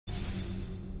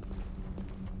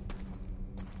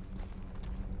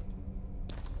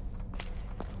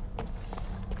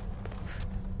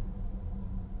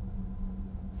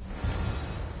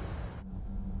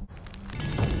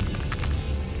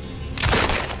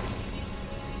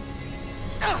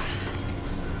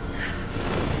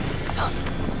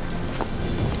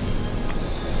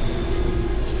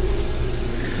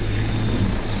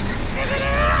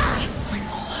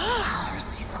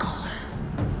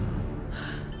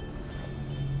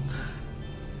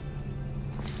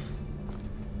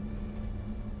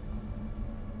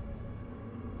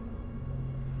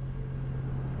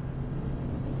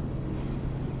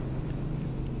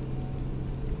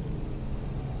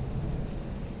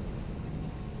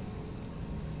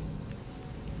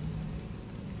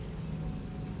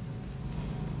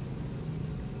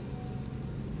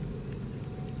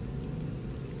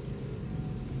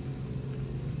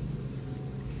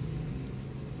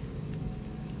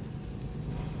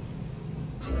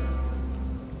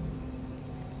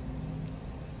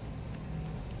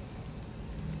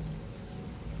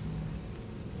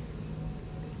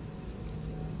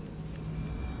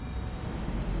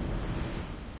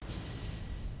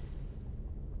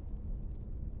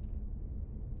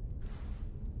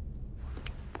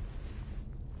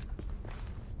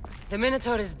The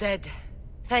Minotaur is dead.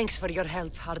 Thanks for your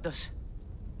help, Ardos.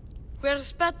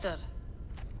 Where's Peter?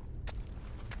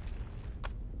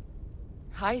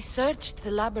 I searched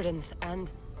the labyrinth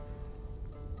and...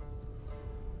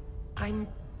 I'm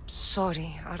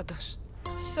sorry, Ardos.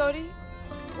 Sorry?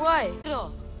 Why?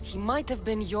 No. He might have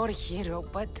been your hero,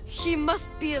 but... He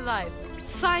must be alive.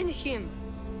 Find him.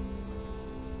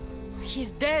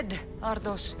 He's dead,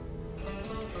 Ardos.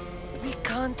 We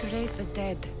can't raise the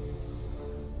dead.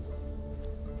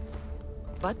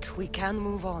 But we can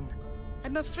move on.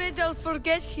 I'm afraid I'll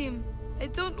forget him. I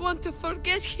don't want to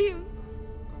forget him.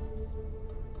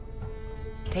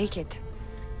 Take it.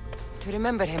 To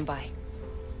remember him by.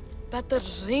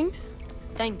 Peter's ring?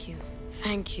 Thank you.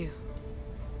 Thank you.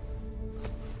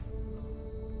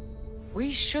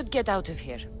 We should get out of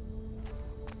here.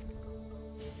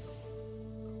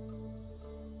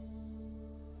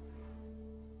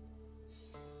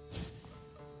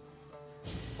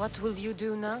 What will you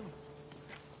do now?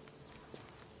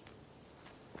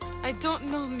 I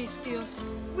don't know, Misthios.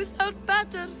 Without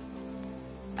Pater,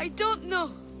 I don't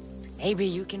know. Maybe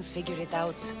you can figure it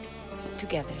out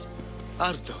together.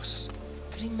 Ardos.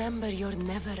 Remember, you're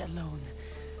never alone.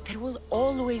 There will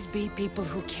always be people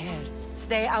who care.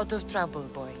 Stay out of trouble,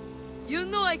 boy. You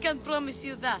know I can promise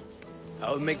you that.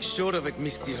 I'll make sure of it,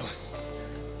 Misthios.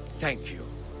 Thank you.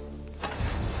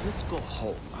 Let's go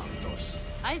home, Ardos.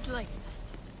 I'd like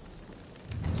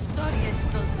that. I'm sorry I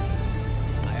stole yours.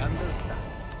 I understand.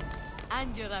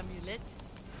 And your amulet.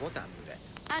 What amulet?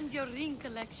 And your ring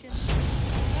collection.